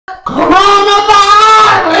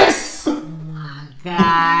Coronavirus! Oh my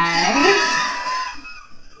God.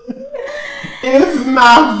 It's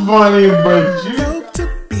not funny, but you... Stoked to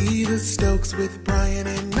be the Stokes with Brian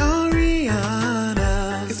and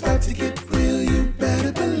Ariana. It's about to get real, you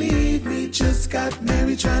better believe me. Just got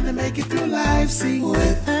married, trying to make it through life. See,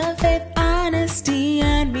 with a faith, honesty,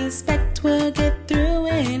 and respect, we'll get through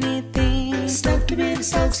anything. Stoked to be the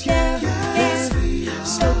Stokes, yeah. Yes, we are.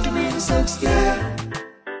 Stoked to be the Stokes, yeah.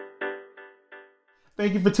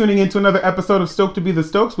 Thank you for tuning in to another episode of Stoked to be the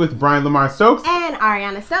Stokes with Brian Lamar Stokes. And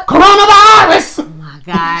Ariana Stokes. Coronavirus! Oh my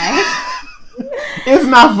God. It's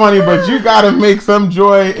not funny, but you gotta make some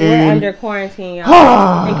joy We're in... under quarantine,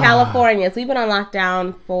 y'all. In California. So we've been on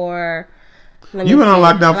lockdown for... You've been on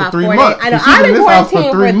lockdown for 3 months. I know. I've been quarantined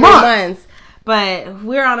for 3 months. But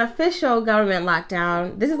we're on official government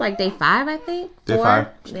lockdown. This is like day 5, I think. Day 5.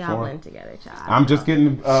 They all blend together, child. I'm just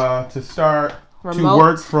getting to start Remote. to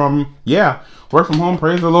work from home.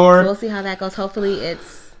 Praise the Lord. So we'll see how that goes. Hopefully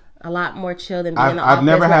it's a lot more chill than being in the I've office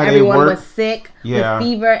never had where everyone a work... was sick with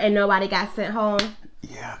fever and nobody got sent home.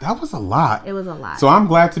 Yeah, that was a lot. It was a lot. So I'm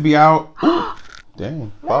glad to be out.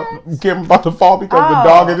 Dang. I'm about to fall because the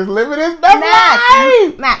dog is just living his best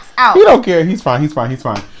life. Max, out. He don't care. He's fine.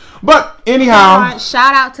 But anyhow.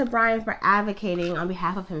 Shout out to Brian for advocating on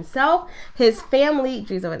behalf of himself, his family,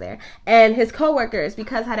 Drew's over there, and his coworkers,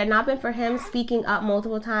 because had it not been for him speaking up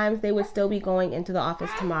multiple times, they would still be going into the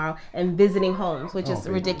office tomorrow and visiting homes, which is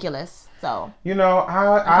ridiculous. So,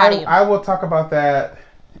 I will talk about that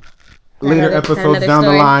later episodes down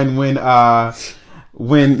the line when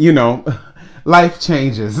life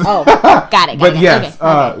changes. Oh, got it. But yes,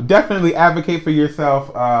 okay. Definitely advocate for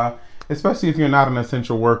yourself, especially if you're not an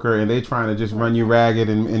essential worker and they trying to just run you ragged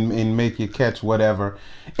and make you catch whatever.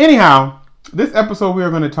 Anyhow, this episode we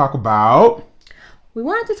are going to talk about... We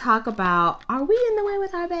wanted to talk about, are we in the way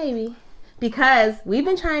with our baby? Because we've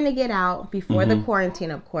been trying to get out before the quarantine,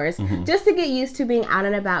 of course, just to get used to being out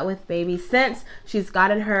and about with baby since she's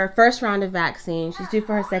gotten her first round of vaccine. She's due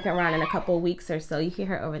for her second round in a couple of weeks or so. You hear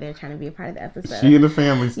her over there trying to be a part of the episode. She and the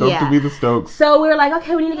family, Stoked to be the Stokes. So we were like,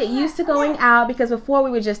 okay, we need to get used to going out because before we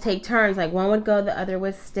would just take turns. Like one would go, the other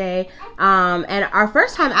would stay. And our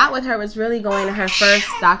first time out with her was really going to her first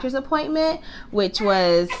doctor's appointment, which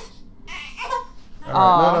was...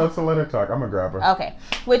 No, so let her talk. I'm gonna grab her. Okay.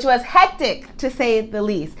 Which was hectic, to say the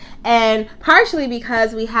least. And partially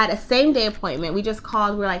because we had a same-day appointment. We just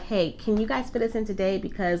called. We're like, hey, can you guys fit us in today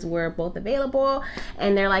because we're both available?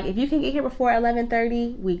 And they're like, if you can get here before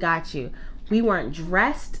 11:30, we got you. We weren't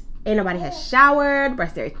dressed. Ain't nobody has showered,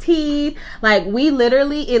 brushed their teeth. Like, we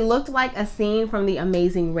literally, it looked like a scene from The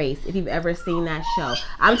Amazing Race, if you've ever seen that show.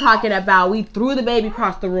 I'm talking about, we threw the baby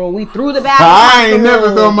across the room. We threw the bag across the room. I ain't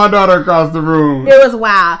never thrown my daughter across the room. It was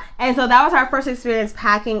wild. And so that was our first experience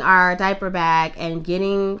packing our diaper bag and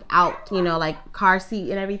getting out, like car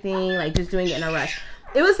seat and everything, like just doing it in a rush.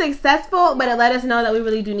 It was successful, but it let us know that we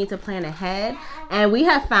really do need to plan ahead. And we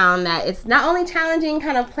have found that it's not only challenging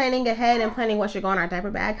kind of planning ahead and planning what should go in our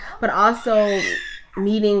diaper bag, but also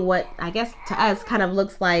meeting what I guess to us kind of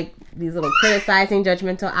looks like these little criticizing,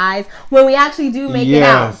 judgmental eyes when we actually do make it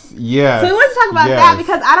out. Yes. So we want to talk about that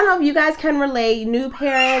because I don't know if you guys can relate. New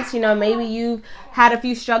parents, maybe you've had a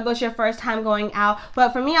few struggles your first time going out.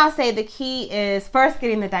 But for me, I'll say the key is first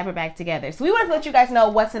getting the diaper bag together. So we want to let you guys know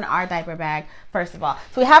what's in our diaper bag, first of all.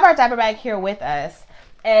 So we have our diaper bag here with us.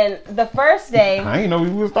 And the first day... I didn't know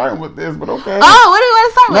we were starting with this, but okay. Oh, what do you want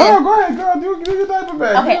to start with? No, go ahead, girl. Do your diaper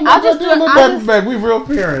bag. Okay, I'll just do it. Diaper bag. We real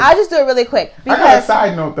parents. I'll just do it really quick. I got a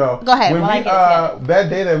side note, though. Go ahead. When that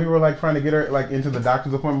day that we were trying to get her into the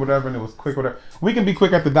doctor's appointment, whatever, and it was quick, whatever. We can be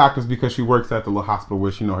quick at the doctor's because she works at the little hospital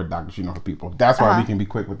where she know her doctor, she know her people. That's why we can be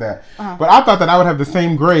quick with that. But I thought that I would have the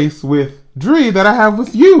same grace with Dree that I have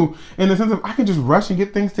with you, in the sense of I can just rush and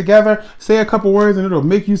get things together, say a couple words, and it'll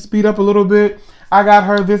make you speed up a little bit. I got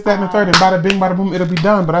her this, that, and the third, and bada bing, bada boom, it'll be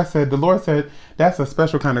done. But the Lord said, that's a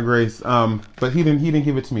special kind of grace. But he didn't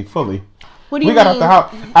give it to me fully. What do you mean? We got out the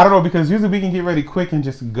house. I don't know, because usually we can get ready quick and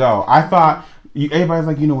just go. I thought, everybody's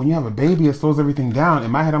like, when you have a baby, it slows everything down.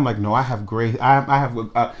 In my head, I'm like, no, I have grace. I have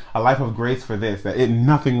a life of grace for this, that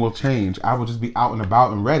nothing will change. I will just be out and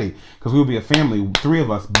about and ready, because we will be a family, 3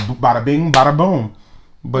 of us, bada bing, bada boom.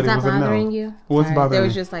 But was that bothering you? What's bothering me? There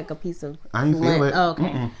was just like a piece of I ain't feel it. Oh, okay.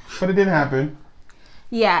 Mm-mm. But it didn't happen.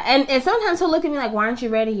 Yeah, and sometimes he'll look at me like, why aren't you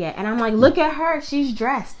ready yet? And I'm like, look at her, she's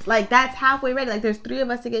dressed. Like, that's halfway ready. Like, there's 3 of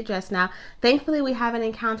us to get dressed now. Thankfully, we haven't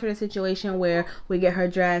encountered a situation where we get her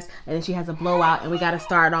dressed and then she has a blowout and we got to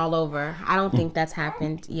start all over. I don't think that's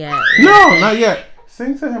happened yet. No, not yet.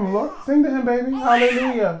 Sing to him, Lord. Sing to him, baby.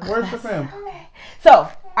 Hallelujah. Worship him. Okay. So,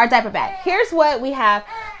 our diaper bag. Here's what we have.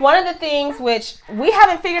 One of the things which we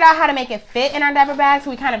haven't figured out how to make it fit in our diaper bag, so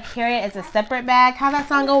we kind of carry it as a separate bag. How's that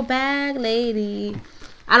song go? Bag lady.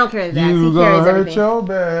 I don't carry the bags. You He carries hurt everything. your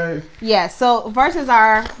bag. Yeah, so versus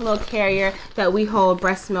our little carrier that we hold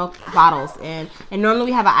breast milk bottles in. And normally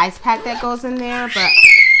we have an ice pack that goes in there, but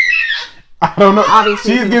I don't know.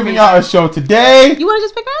 Obviously, She's it's giving free. y'all a show today. you want to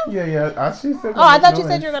just pick her up? Yeah. She said. Oh, I thought you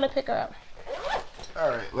said you were going to pick her up. All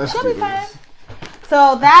right, let's She'll do be fine. this.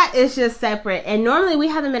 So that is just separate. And normally we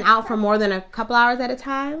haven't been out for more than a couple hours at a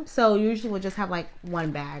time. So usually we'll just have like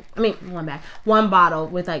one bottle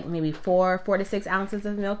with like maybe 4 to 6 ounces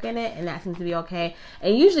of milk in it. And that seems to be okay.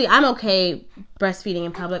 And usually I'm okay breastfeeding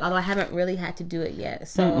in public, although I haven't really had to do it yet.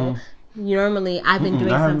 So normally I've been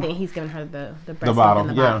doing something. He's giving her the breast bottle,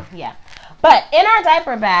 milk in the bottle. Yeah. But in our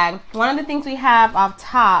diaper bag, one of the things we have off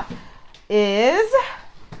top is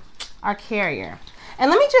our carrier. And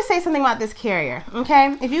let me just say something about this carrier,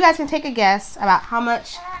 okay? If you guys can take a guess about how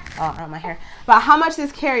much, about how much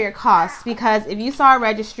this carrier costs, because if you saw our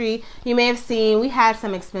registry, you may have seen we had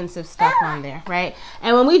some expensive stuff on there, right?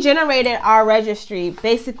 And when we generated our registry,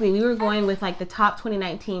 basically we were going with like the top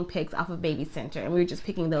 2019 picks off of Baby Center, and we were just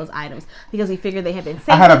picking those items because we figured they had been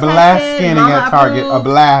safety I had a blast tested, scanning mama at Target. approved. A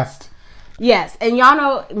blast. Yes, and y'all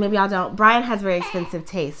know, maybe y'all don't, Brian has very expensive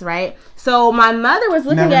taste, right? So my mother was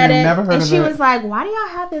looking at it, and she was like, why do y'all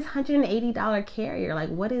have this $180 carrier? Like,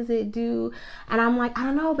 what does it do? And I'm like, I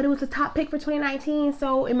don't know, but it was the top pick for 2019,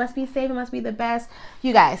 so it must be safe, it must be the best.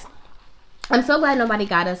 You guys, I'm so glad nobody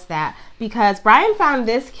got us that, because Brian found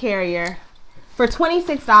this carrier for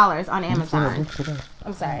 $26 on Amazon.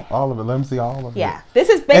 I'm sorry. All of it. Let me see all of it. Yeah, this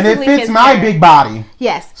is basically and it fits his my carrier. big body.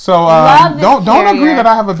 Yes. So don't agree that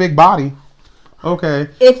I have a big body. Okay.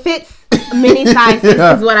 It fits many sizes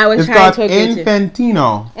is what I was trying to agree to.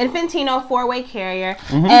 Infantino 4-way carrier.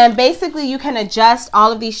 And basically you can adjust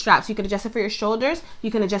all of these straps. You can adjust it for your shoulders. You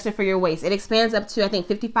can adjust it for your waist. It expands up to, I think,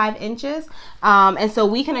 55 inches. And so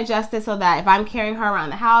we can adjust it so that if I'm carrying her around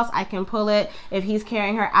the house, I can pull it. If he's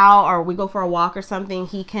carrying her out or we go for a walk or something,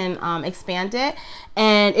 he can expand it.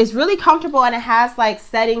 And it's really comfortable, and it has like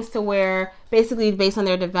settings to where basically based on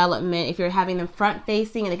their development, if you're having them front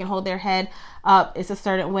facing and they can hold their head up, it's a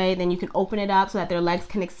certain way, then you can open it up so that their legs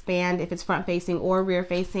can expand if it's front facing or rear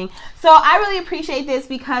facing. So I really appreciate this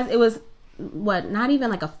because it was not even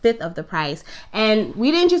like a fifth of the price, and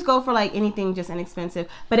we didn't just go for like anything just inexpensive,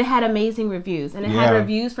 but it had amazing reviews, and it had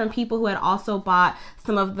reviews from people who had also bought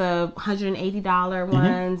some of the $180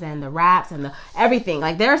 ones and the wraps and the everything.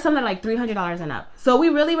 Like there are some that are like $300 and up. So we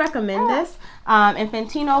really recommend this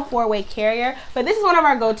Infantino 4-way carrier. But this is one of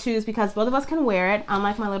our go-tos because both of us can wear it,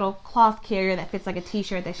 unlike my little cloth carrier that fits like a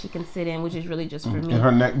t-shirt that she can sit in, which is really just for me. And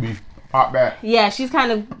her neck be pop back. Yeah, she's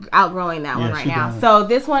kind of outgrowing that one right now. Does. So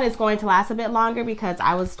this one is going to last a bit longer because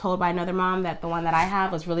I was told by another mom that the one that I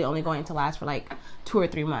have was really only going to last for like 2 or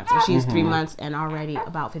 3 months. And she's 3 months and already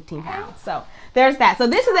about 15 pounds. So there's that. So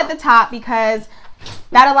this is at the top because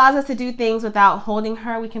that allows us to do things without holding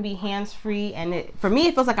her. We can be hands-free. And for me,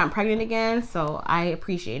 it feels like I'm pregnant again. So I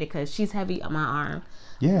appreciate it because she's heavy on my arm.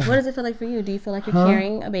 Yeah. What does it feel like for you? Do you feel like you're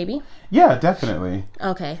carrying a baby? Yeah, definitely.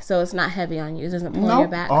 Okay, so it's not heavy on you. It doesn't pull your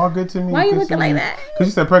back. All good to me. Why are you looking like that? Because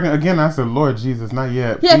you said pregnant again. I said, Lord Jesus, not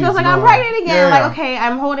yet. Yeah, it feels like I'm pregnant again. Yeah. Like, okay,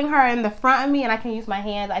 I'm holding her in the front of me and I can use my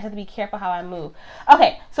hands. I just have to be careful how I move.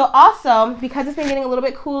 Okay, so also, because it's been getting a little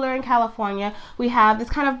bit cooler in California, we have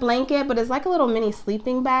this kind of blanket, but it's like a little mini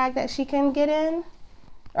sleeping bag that she can get in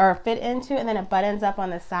or fit into, and then it buttons up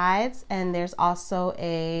on the sides, and there's also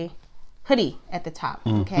a hoodie at the top.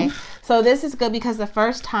 Okay, so this is good because the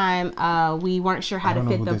first time we weren't sure how to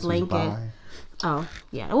fit the blanket. Oh,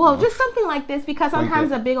 yeah. Well, just something like this because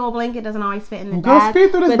sometimes a big old blanket doesn't always fit in the bag. Go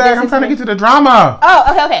speed through this bag. I'm trying to get to the drama.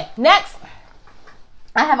 Oh, okay. Next,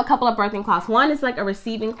 I have a couple of birthing cloths. One is like a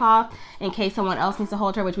receiving cloth in case someone else needs to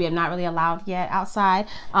hold her, which we have not really allowed yet outside.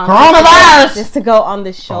 Coronavirus! Just to go on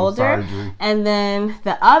the shoulder. Oh, sorry, and then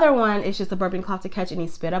the other one is just a birthing cloth to catch any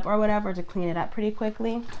spit up or whatever to clean it up pretty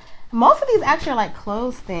quickly. Most of these actually are like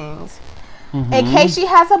clothes things. In case she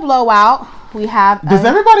has a blowout, we have... Does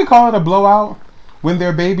everybody call it a blowout? When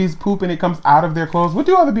their babies poop and it comes out of their clothes? What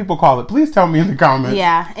do other people call it? Please tell me in the comments.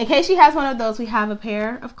 Yeah. In case she has one of those, we have a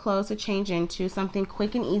pair of clothes to change into. Something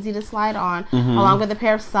quick and easy to slide on. Along with a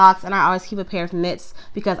pair of socks. And I always keep a pair of mitts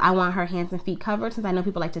because I want her hands and feet covered since I know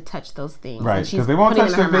people like to touch those things. Right. Because they won't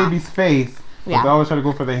touch their baby's face But they always try to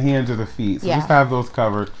go for the hands or the feet. So Yeah. just have those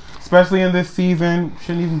covered. Especially in this season.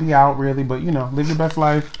 Shouldn't even be out really, but you know, live your best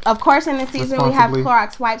life. Of course, in this season, we have Responsibly.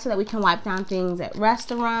 Clorox wipes so that we can wipe down things at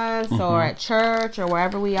restaurants or at church or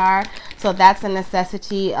wherever we are. So that's a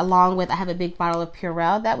necessity, along with I have a big bottle of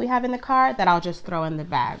Purell that we have in the car that I'll just throw in the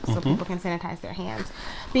bag so people can sanitize their hands.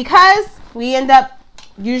 Because we end up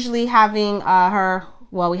usually having her...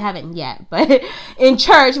 Well, we haven't yet, but in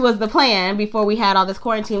church was the plan before we had all this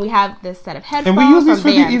quarantine. We have this set of headphones. And we use these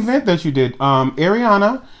from for the event that you did.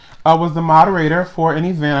 Ariana was the moderator for an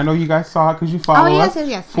event. I know you guys saw it because you follow us.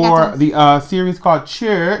 Yes. For the series called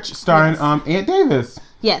Church, starring Aunt Davis.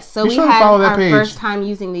 Yes, so we sure to had follow that our page. first time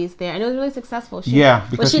using these there, and it was really successful.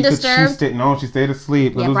 Because was she disturbed? She stayed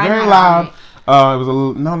asleep. Yeah, it was Brian very had loud. it. It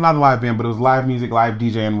was not a live band, but it was live music, live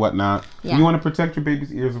DJ, and whatnot. Yeah. You want to protect your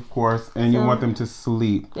baby's ears, of course, and you want them to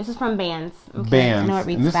sleep. This is from Bands. Okay. Bands. I know it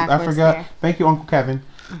reads And this, backwards I forgot. there. Thank you, Uncle Kevin.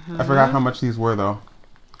 I forgot how much these were, though.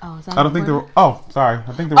 Oh, is that I don't think they were. Sorry.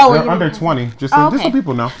 I think Oh, they're you under don't- 20. Just Oh, so okay.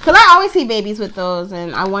 people know. Because I always see babies with those,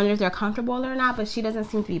 and I wonder if they're comfortable or not, but she doesn't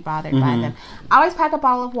seem to be bothered by them. I always pack a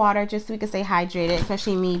bottle of water just so we can stay hydrated,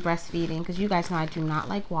 especially me breastfeeding, because you guys know I do not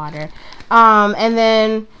like water. And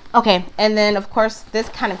then, of course, this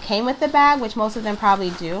kind of came with the bag, which most of them probably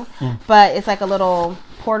do, but it's like a little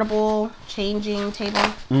portable changing table.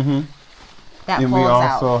 That And we folds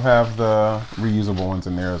also out. have the reusable ones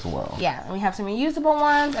in there as well. Yeah, and we have some reusable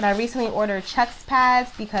ones, and I recently ordered Chuck's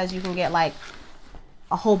pads because you can get like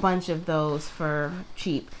a whole bunch of those for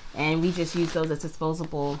cheap, and we just use those as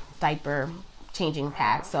disposable diaper changing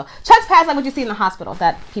pads. So Chuck's pads, like what you see in the hospital,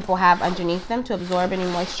 that people have underneath them to absorb any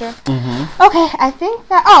moisture. Okay, I think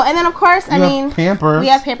that. Oh, and then of course, You have Pampers. we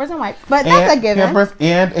have Pampers and wipes, but that's a given. Pampers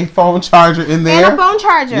and a phone charger in there. And a phone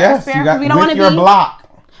charger. Yes, Spare, you got we don't want to your be block.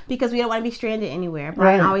 because we don't want to be stranded anywhere.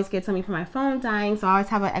 Brian Right. always gets something for my phone dying, so I always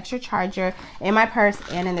have an extra charger in my purse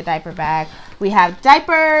and in the diaper bag. We have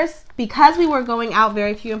diapers. Because we were going out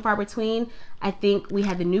very few and far between, I think we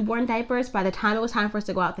had the newborn diapers. By the time it was time for us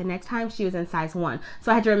to go out the next time, she was in size 1.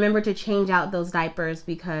 So I had to remember to change out those diapers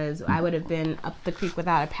because I would have been up the creek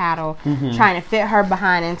without a paddle trying to fit her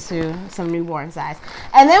behind into some newborn size.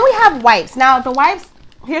 And then we have wipes. Now, the wipes...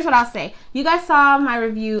 Here's what I'll say. You guys saw my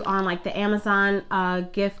review on like the Amazon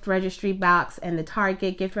gift registry box and the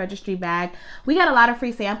Target gift registry bag. We got a lot of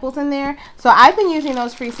free samples in there. So I've been using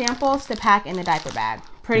those free samples to pack in the diaper bag.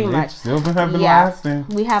 Pretty much. Still have been lasting.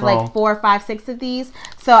 We have like 4, 5, 6 of these.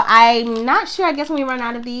 So I'm not sure. I guess when we run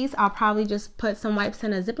out of these, I'll probably just put some wipes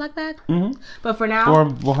in a Ziploc bag. But for now... Or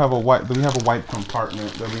we'll have a wipe. We have a wipe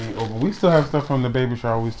compartment that we ain't open. We still have stuff from the baby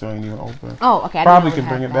shower we still ain't even open. Oh, okay. I didn't Probably know we can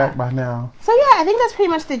bring had it that. back by now. So yeah, I think that's pretty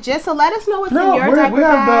much the gist. So let us know what's in your diaper we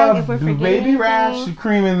bag. have If we're the forgetting baby rash anything.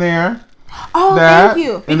 cream in there. Oh, That, thank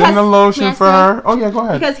you. and then the lotion for her. Oh yeah, go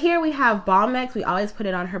ahead. Because here we have Balmex. We always put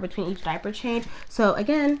it on her between each diaper change. So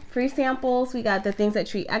again, free samples. We got the things that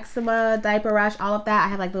treat eczema, diaper rash, all of that. I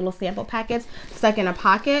have like little sample packets stuck in a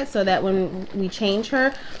pocket so that when we change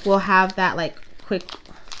her, we'll have that like quickly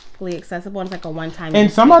accessible. And it's like a one-time. And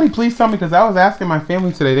use. somebody please tell me, because I was asking my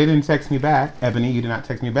family today, they didn't text me back. Ebony, you did not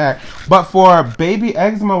text me back. But for baby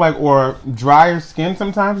eczema, like, or drier skin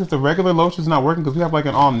sometimes, if the regular lotion's not working, because we have like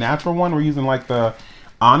an all-natural one, we're using like the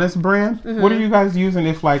Honest brand. What are you guys using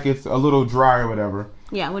if like it's a little dry or whatever?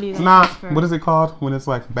 Yeah, what do you guys It's not, use for what is it called when it's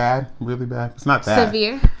like bad, really bad? It's not that.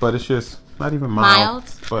 severe? But it's just not even mild.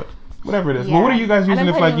 Mild. But whatever it is. Yeah. Well, what are you guys I've using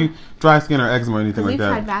been if like putting- you dry skin or eczema or anything We've like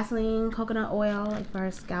tried that? Vaseline, coconut oil, like for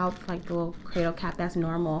our scalp, like the little cradle cap. That's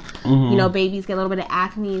normal. You know, babies get a little bit of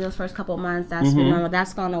acne those first couple of months. That's been normal.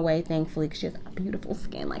 That's gone away, thankfully, because she has beautiful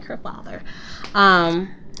skin like her father.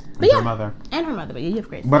 But Your yeah, mother. and her mother. But you have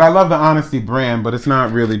great. But I love the Honesty brand, but it's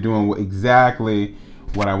not really doing exactly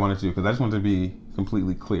what I wanted to do, because I just want to be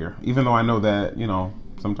completely clear. Even though I know that, you know,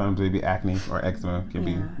 sometimes maybe acne or eczema can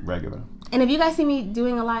be regular. And if you guys see me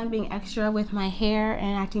doing a lot and being extra with my hair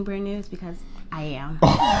and acting brand new, it's because I am.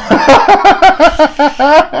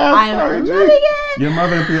 I'm loving it. Your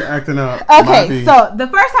mother if you're acting up. Okay, so the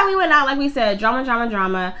first time we went out, like we said,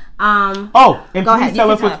 drama. Oh, and Go please ahead, you tell can us tell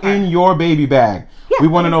what's that part. in your baby bag. Yeah, We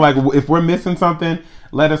want to know, like, if we're missing something,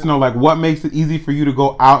 let us know, like, what makes it easy for you to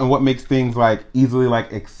go out and what makes things, like, easily,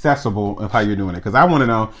 like, accessible of how you're doing it. Because I want to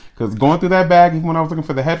know, because going through that bag, even when I was looking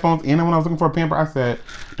for the headphones and when I was looking for a pamper, I said,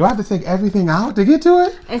 do I have to take everything out to get to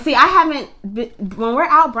it? And see, I haven't when we're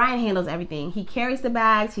out, Brian handles everything. He carries the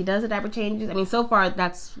bags, he does the diaper changes. I mean, so far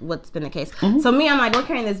that's what's been the case. So me, I'm like, we're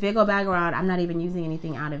carrying this big old bag around. I'm not even using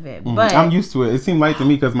anything out of it. But I'm used to it. It seemed light to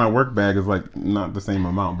me because my work bag is, like, not the same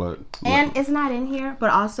amount, but... and it's not in here, but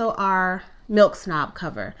also our Milk Snob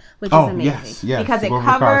cover, which is amazing because it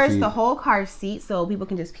covers the whole car seat, so people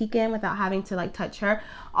can just peek in without having to like touch her.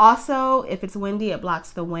 Also, if it's windy, it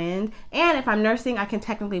blocks the wind, and if I'm nursing, I can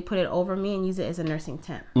technically put it over me and use it as a nursing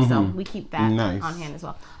tent. So we keep that on hand as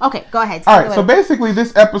well. Okay, go ahead. All right, so basically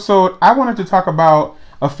this episode, I wanted to talk about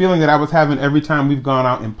a feeling that I was having every time we've gone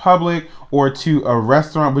out in public or to a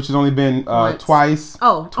restaurant, which has only been twice.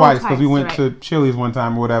 Twice, because we went to Chili's one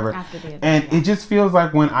time or whatever. And it just feels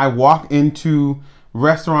like when I walk into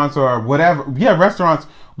restaurants or whatever, restaurants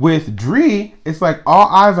with Dree, it's like all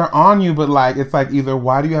eyes are on you, but like it's like either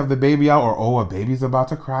why do you have the baby out, or oh, a baby's about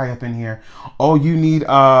to cry up in here. Oh, you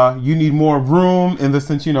need more room, in the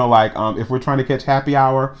sense, you know, like if we're trying to catch happy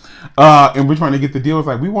hour and we're trying to get the deal, it's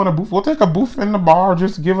like we want a booth, we'll take a booth in the bar,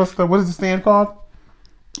 just give us the, what is the stand called?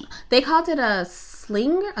 They called it a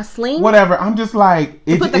sling. Whatever. I'm just like,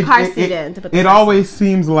 to put the car seat in. It always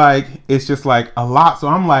seems like it's just like a lot. So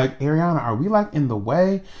I'm like, Ariana, are we like in the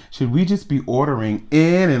way? Should we just be ordering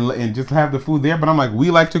in and just have the food there? But I'm like, we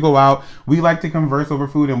like to go out. We like to converse over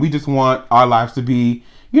food, and we just want our lives to be,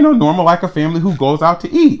 you know, normal, like a family who goes out to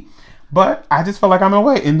eat. But I just felt like I'm in the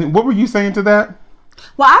way. And then, what were you saying to that?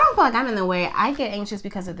 Well, I don't feel like I'm in the way. I get anxious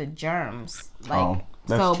because of the germs. Like.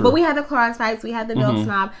 That's true. But we have the Clorox wipes, we have the Milk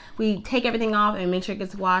Snob. We take everything off and make sure it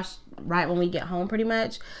gets washed right when we get home, pretty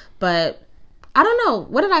much. But I don't know.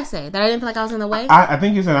 What did I say? That I didn't feel like I was in the way? I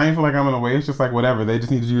think you said I didn't feel like I'm in the way. It's just like whatever. They just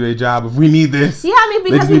need to do their job. If we need this, yeah, I mean,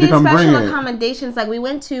 because we need special accommodations. Like we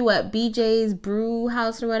went to BJ's Brew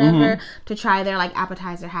House or whatever to try their like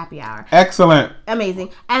appetizer happy hour. Excellent,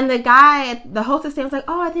 amazing. And the hostess was like,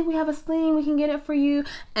 "Oh, I think we have a sling. We can get it for you."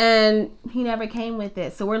 And he never came with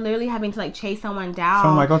it, so we're literally having to like chase someone down. So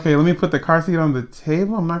I'm like, okay, let me put the car seat on the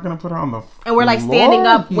table. I'm not gonna put her on the floor. And we're like standing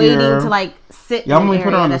up, waiting to like sit. Yeah, I'm gonna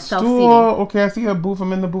put her on the stool. Okay. I see a booth.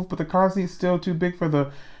 I'm in the booth, but the car seat's still too big for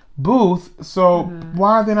the booth. So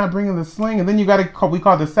why are they not bringing the sling? And then you gotta call. We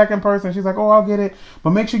called the second person. She's like, "Oh, I'll get it,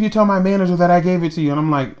 but make sure you tell my manager that I gave it to you." And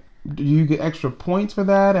I'm like, "Do you get extra points for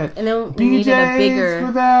that?" And then we needed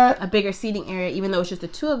a bigger seating area, even though it's just the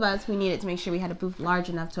two of us. We needed to make sure we had a booth large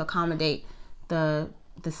enough to accommodate the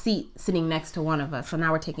seat sitting next to one of us. So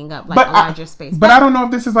now we're taking up like a larger space. But I don't know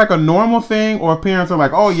if this is like a normal thing, or parents are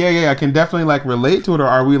like, "Oh yeah, I can definitely like relate to it," or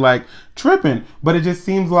are we like tripping? But it just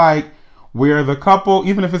seems like we're the couple,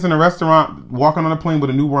 even if it's in a restaurant, walking on a plane with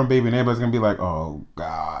a newborn baby, and everybody's gonna be like, "Oh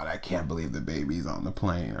God, I can't believe the baby's on the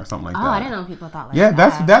plane," or something like that. Oh, I didn't know people thought like that.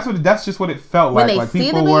 Yeah, that's just what it felt when like. They like see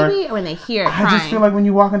people the baby, or when they hear it crying? I just feel like when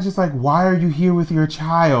you walk in, it's just like, why are you here with your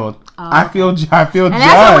child? I feel and judged. And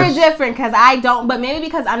that's where we're different, because I don't. But maybe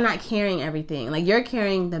because I'm not carrying everything. Like you're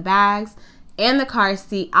carrying the bags and the car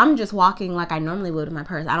seat. I'm just walking like I normally would with my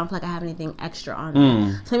purse. I don't feel like I have anything extra on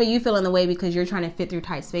me. So maybe you feel in the way because you're trying to fit through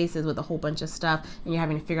tight spaces with a whole bunch of stuff, and you're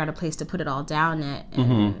having to figure out a place to put it all down at.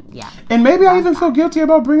 And And maybe I even feel guilty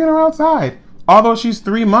about bringing her outside. Although she's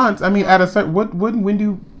 3 months, I mean, at a certain when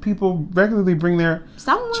do people regularly bring their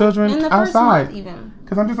children in the outside? First month even.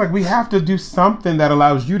 Because I'm just like, we have to do something that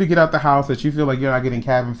allows you to get out the house, that you feel like you're not getting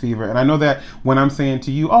cabin fever. And I know that when I'm saying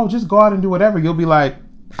to you, "Oh, just go out and do whatever," you'll be like,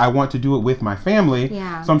 "I want to do it with my family."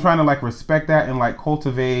 Yeah. So I'm trying to like respect that and like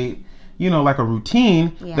cultivate, you know, like a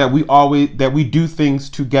routine that we do things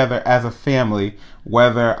together as a family,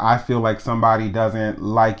 whether I feel like somebody doesn't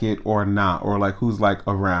like it or not, or like who's like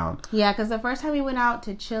around. Yeah, because the first time we went out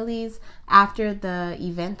to Chili's after the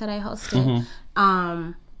event that I hosted,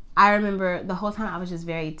 I remember the whole time I was just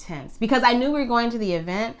very tense because I knew we were going to the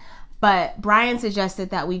event, but Brian suggested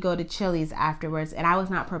that we go to Chili's afterwards, and I was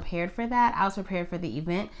not prepared for that. I was prepared for the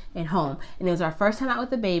event and home, and it was our first time out with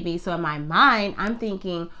the baby. So in my mind, I'm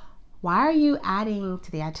thinking, why are you adding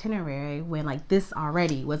to the itinerary when like this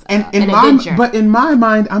already was an adventure? But in my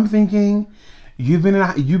mind, I'm thinking, you've been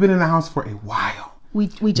in the house for a while. We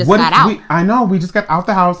just got out. I know, we just got out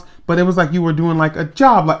the house, but it was like you were doing like a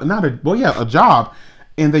job, like a job,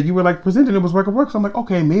 and that you were like presenting it was work. So I'm like,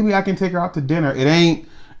 okay, maybe I can take her out to dinner. It ain't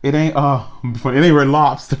Red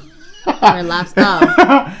Lobster. Red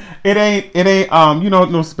Lobster. It ain't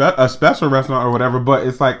a special restaurant or whatever, but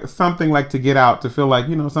it's like something like to get out, to feel like,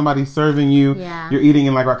 you know, somebody's serving you. Yeah. You're eating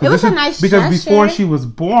in like, it was a nice because gesture. Before she was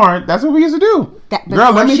born, that's what we used to do.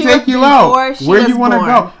 Girl, let me take you out where you want to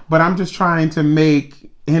go. But I'm just trying to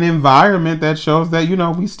make an environment that shows that, you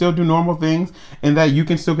know, we still do normal things, and that you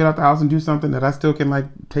can still get out the house and do something, that I still can like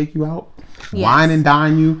take you out, wine and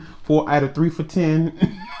dine you at a 3 for $10.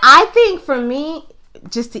 I think for me,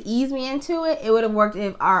 just to ease me into it, it would have worked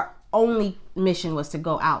if our only mission was to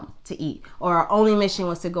go out to eat, or our only mission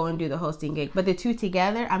was to go and do the hosting gig. But the two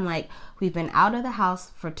together, I'm like, we've been out of the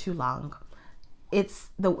house for too long. it's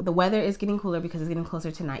the weather is getting cooler because it's getting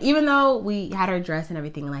closer to night, even though we had our dress and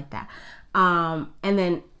everything like that. And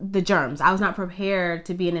then the germs. I was not prepared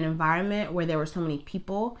to be in an environment where there were so many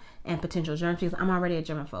people and potential germs because I'm already a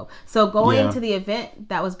germaphobe. So going to the event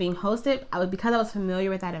that was being hosted, because I was familiar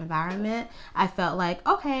with that environment, I felt like,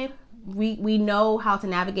 okay, we know how to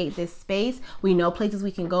navigate this space. We know places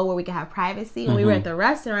we can go where we can have privacy. When we were at the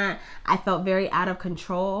restaurant, I felt very out of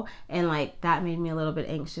control, and like that made me a little bit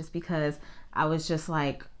anxious because I was just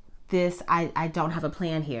like, I don't have a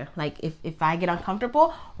plan here. Like if I get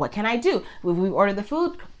uncomfortable, what can I do? If we order the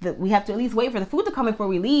food, we have to at least wait for the food to come before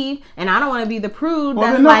we leave. And I don't want to be the prude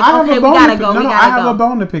that's like, okay, we gotta go. I have a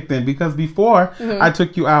bone to pick then, because before I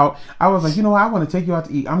took you out, I was like, you know what, I want to take you out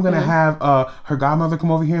to eat. I'm gonna have her godmother come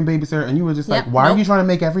over here and babysit her. And you were just like, why are you trying to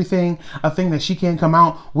make everything a thing that she can't come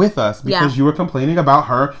out with us? Because you were complaining about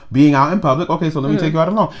her being out in public. Okay, so let me take you out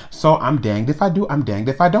alone. So I'm danged if I do, I'm danged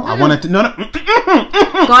if I don't. I wanted to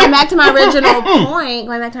Going back to my original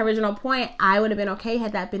point, I would have been okay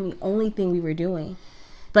had that been the only thing we were doing.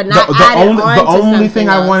 But not the only thing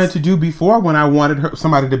I wanted to do before, when I wanted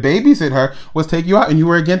somebody to babysit her, was take you out, and you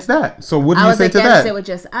were against that. So what do you say to that? I was against it with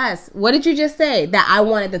just us. What did you just say? That I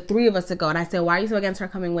wanted the three of us to go, and I said, why are you so against her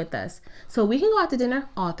coming with us? So we can go out to dinner,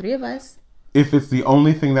 all three of us. If it's the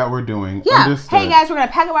only thing that we're doing. Yeah. Understood. Hey guys, we're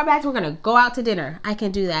gonna pack up our bags. We're gonna go out to dinner. I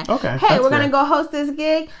can do that. Okay. Hey, we're gonna go host this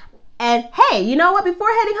gig. And hey, you know what? Before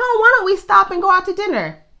heading home, why don't we stop and go out to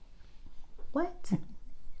dinner? What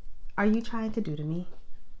are you trying to do to me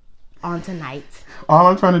on tonight? All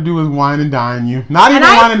I'm trying to do is wine and dine you. Not even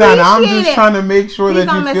wine and dine. I'm just trying to make sure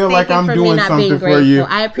that you feel like I'm doing something for you.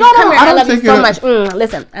 I appreciate it. I love you so much.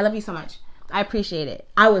 Listen, I love you so much. I appreciate it.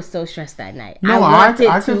 I was so stressed that night. No, I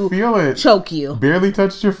could feel it. Choke you. Barely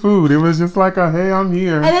touched your food. It was just like hey, I'm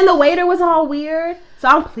here. And then the waiter was all weird. So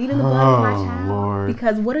I'm pleading the blood of my child. Lord.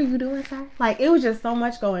 Because what are you doing, sir? Like, it was just so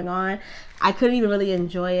much going on. I couldn't even really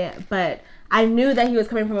enjoy it. But I knew that he was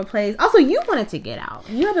coming from a place. Also, you wanted to get out.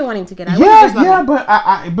 You have been wanting to get out.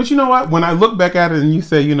 Yeah, but you know what? When I look back at it and you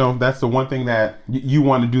say, that's the one thing that you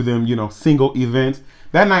want to do them, single events.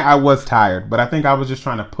 That night I was tired, but I think I was just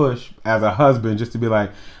trying to push as a husband just to be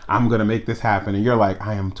like, I'm going to make this happen. And you're like,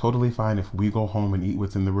 I am totally fine if we go home and eat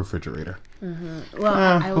what's in the refrigerator. Mm-hmm. Well,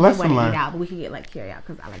 I was going to eat out, but we could get carry out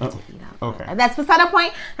because I like to eat out. Okay. That's beside the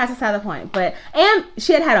point. And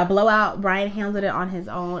she had a blowout. Brian handled it on his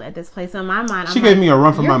own at this place. So in my mind, she gave me a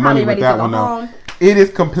run for my money with that one though. It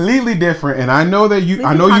is completely different, and I know that you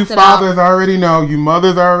fathers already know, you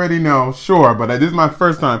mothers already know, sure, but this is my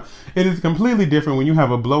first time. It is completely different when you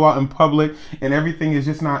have a blowout in public and everything is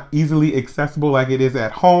just not easily accessible like it is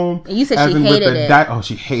at home. And you said she hated it.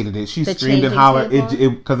 She hated it. She screamed and hollered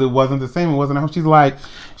because it wasn't the same. It wasn't how she's like.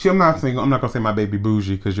 I'm not gonna say my baby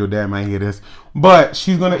bougie because your dad might hear this, but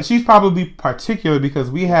she's probably particular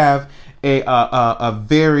because we have a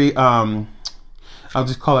very I'll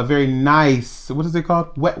just call it very nice. What is it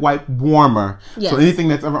called? Wet wipe warmer. Yes. So anything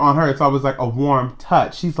that's ever on her, it's always like a warm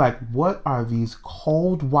touch. She's like, what are these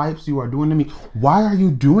cold wipes you are doing to me? Why are you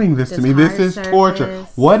doing this to me? This is torture.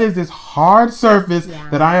 What is this hard surface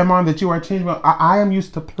that I am on that you are changing? I am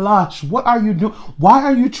used to plush. What are you doing? Why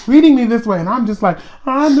are you treating me this way? And I'm just like,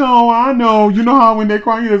 I know. You know how when they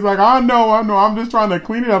call you, it's like, I know. I'm just trying to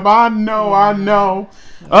clean it up. I know.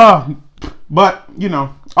 But,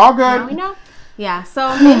 all good. Now we know. Yeah,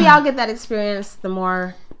 so maybe I'll get that experience the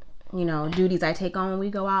more, duties I take on when we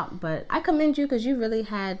go out. But I commend you because you really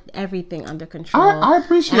had everything under control. I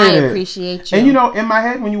appreciate it. I appreciate you. And, in my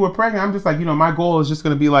head, when you were pregnant, I'm just like, my goal is just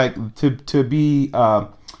going to be like to be,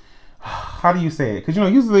 how do you say it? Because,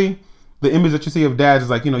 usually the image that you see of dads is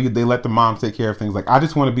like, they let the moms take care of things. Like, I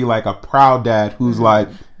just want to be like a proud dad who's like,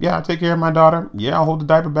 yeah, I'll take care of my daughter. Yeah, I'll hold the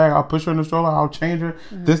diaper bag. I'll push her in the stroller. I'll change her.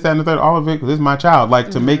 This, that, and the third. All of it because this is my child. Like,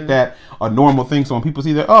 to make that a normal thing. So when people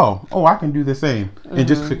see that, oh, I can do the same. And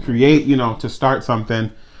just to create, to start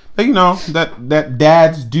something. That, that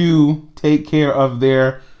dads do take care of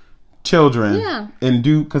their children. Yeah. And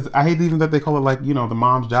because I hate even that they call it like, the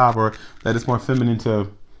mom's job or that it's more feminine to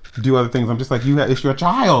do other things. I'm just like, it's your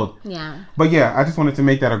child. Yeah. But yeah, I just wanted to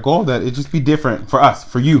make that a goal that it just be different for us,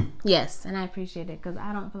 for you. Yes, and I appreciate it because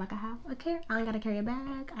I don't feel like I have a care. I ain't got to carry a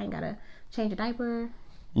bag. I ain't got to change a diaper.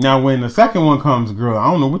 Now, when the second one comes, girl,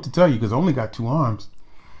 I don't know what to tell you because I only got 2 arms.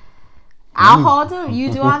 I'll hold them.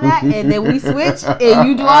 You do all that, and then we switch, and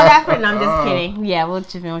you do all that for. No, I'm just kidding. Yeah, we'll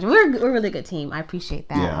chip in. We're a really good team. I appreciate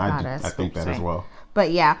that. Yeah, I think that as well.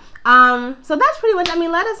 But yeah, so that's pretty much. I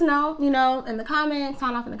mean, let us know, you know, in the comments.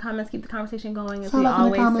 Sound off in the comments. Keep the conversation going. As we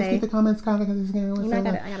always say. Keep the comments coming. I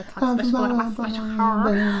gotta talk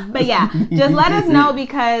special. But yeah, just let us know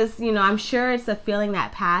because you know I'm sure it's a feeling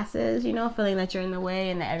that passes. You know, feeling that you're in the way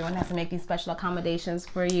and that everyone has to make these special accommodations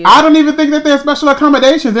for you. I don't even think that they're special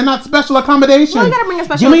accommodations. They're not special accommodations. Well, you gotta bring a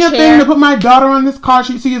special Give me a chair. thing to put my daughter on this car.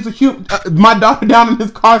 She is a human. My daughter down in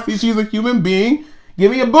this car seat. She's a human being.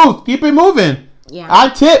 Give me a boost. Keep it moving. Yeah. I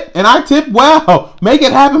tip well. Make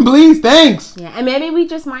it happen, please. Thanks. Yeah, and maybe we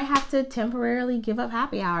just might have to temporarily give up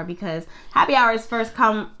happy hour because happy hour is first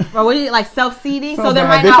come, or what do you like self-seating? So there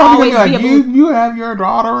might They're not probably always gonna be be a like, booth. you have your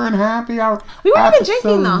daughter in happy hour. We weren't even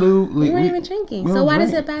drinking though. Absolutely. We weren't even drinking. we So were why is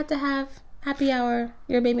great. it bad to have happy hour,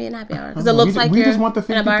 your baby in happy hour? Because it looks like we you're just want the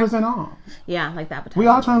in a bar. 50% off. Yeah, like that. We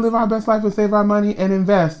all trying to live our best life and save our money and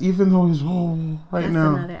invest, even though it's right That's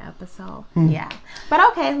now. another episode. Yeah. But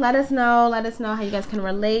okay, let us know. Let us know how you guys can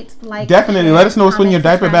relate. Like, Definitely. share, Let us know what's in your comment,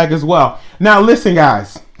 diaper subscribe. bag as well. Now, listen,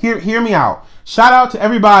 guys. Hear me out. Shout out to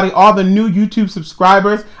everybody, all the new YouTube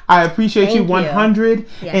subscribers. I appreciate you Thank you.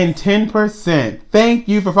 110%. Thank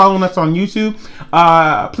you for following us on YouTube.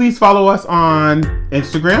 Please follow us on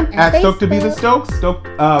Instagram And at Stoked to be the Facebook. Stokes.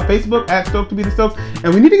 Facebook at Stoked to be the Stokes.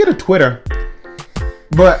 And we need to get a Twitter.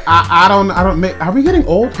 But I don't make. Are we getting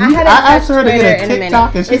old? I asked her to get a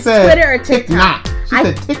TikTok, and she it's said Twitter or TikTok. She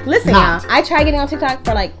said TikTok. Listen, y'all. I tried getting on TikTok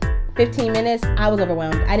for like 15 minutes. I was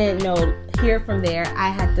overwhelmed. I didn't know here from there. I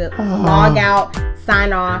had to log out,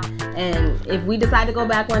 sign off, and if we decide to go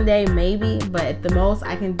back one day, maybe. But at the most,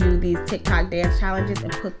 I can do these TikTok dance challenges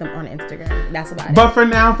and put them on Instagram. That's about it. But for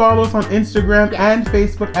now, follow us on Instagram Yes. and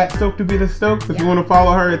Facebook at Stoked to be the Stokes. If Yeah. you want to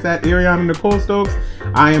follow her, it's at Ariana Nicole Stokes.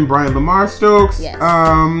 I am Brian Lamar Stokes. Yes.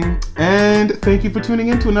 And thank you for tuning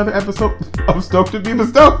in to another episode of Stoked to be the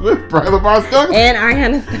Stokes with Brian Lamar Stokes. And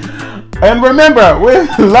Ariana, And remember, with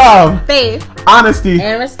love, faith, honesty,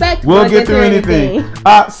 and respect, we'll get through anything.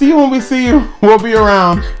 See you when we see you. We'll be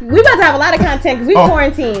around. We about to have a lot of content because we Oh.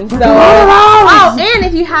 quarantined. So, Oh. and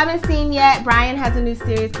if you haven't seen yet, Brian has a new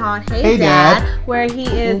series called Hey, Hey, Dad, Dad. where he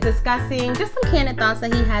is discussing just some candid thoughts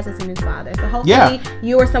that he has as a new father. So hopefully Yeah.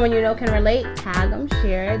 you or someone you know can relate. Tag them,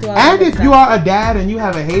 share it, do all that And good if stuff. you are a dad and you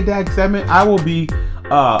have a Hey Dad segment, I will be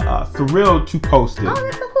thrilled to post it. Oh,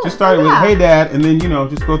 that's so cool. Just start Oh, with yeah. Hey Dad, and then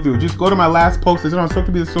just go through. Just go to my last post. Is it on Stoked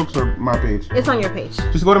to be the Stokes or my page? It's on your page.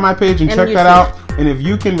 Just go to my page and And check that YouTube. out. And if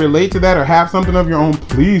you can relate to that or have something of your own,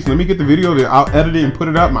 please let me get the video. I'll edit it and put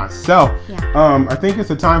it up myself. Yeah. I think it's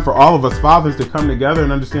a time for all of us fathers to come together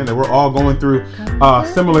and understand that we're all going through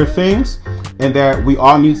similar things, and that we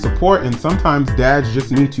all need support. And sometimes dads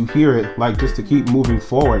just need to hear it, like just to keep moving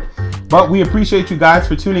forward. But we appreciate you guys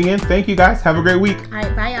for tuning in. Thank you guys. Have a great week. All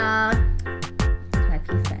right, bye y'all. That's my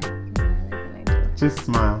peace sign. Just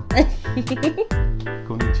smile.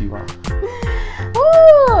 Konnichiwa.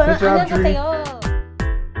 Ooh, Good job, I'm gonna Dree. say, oh.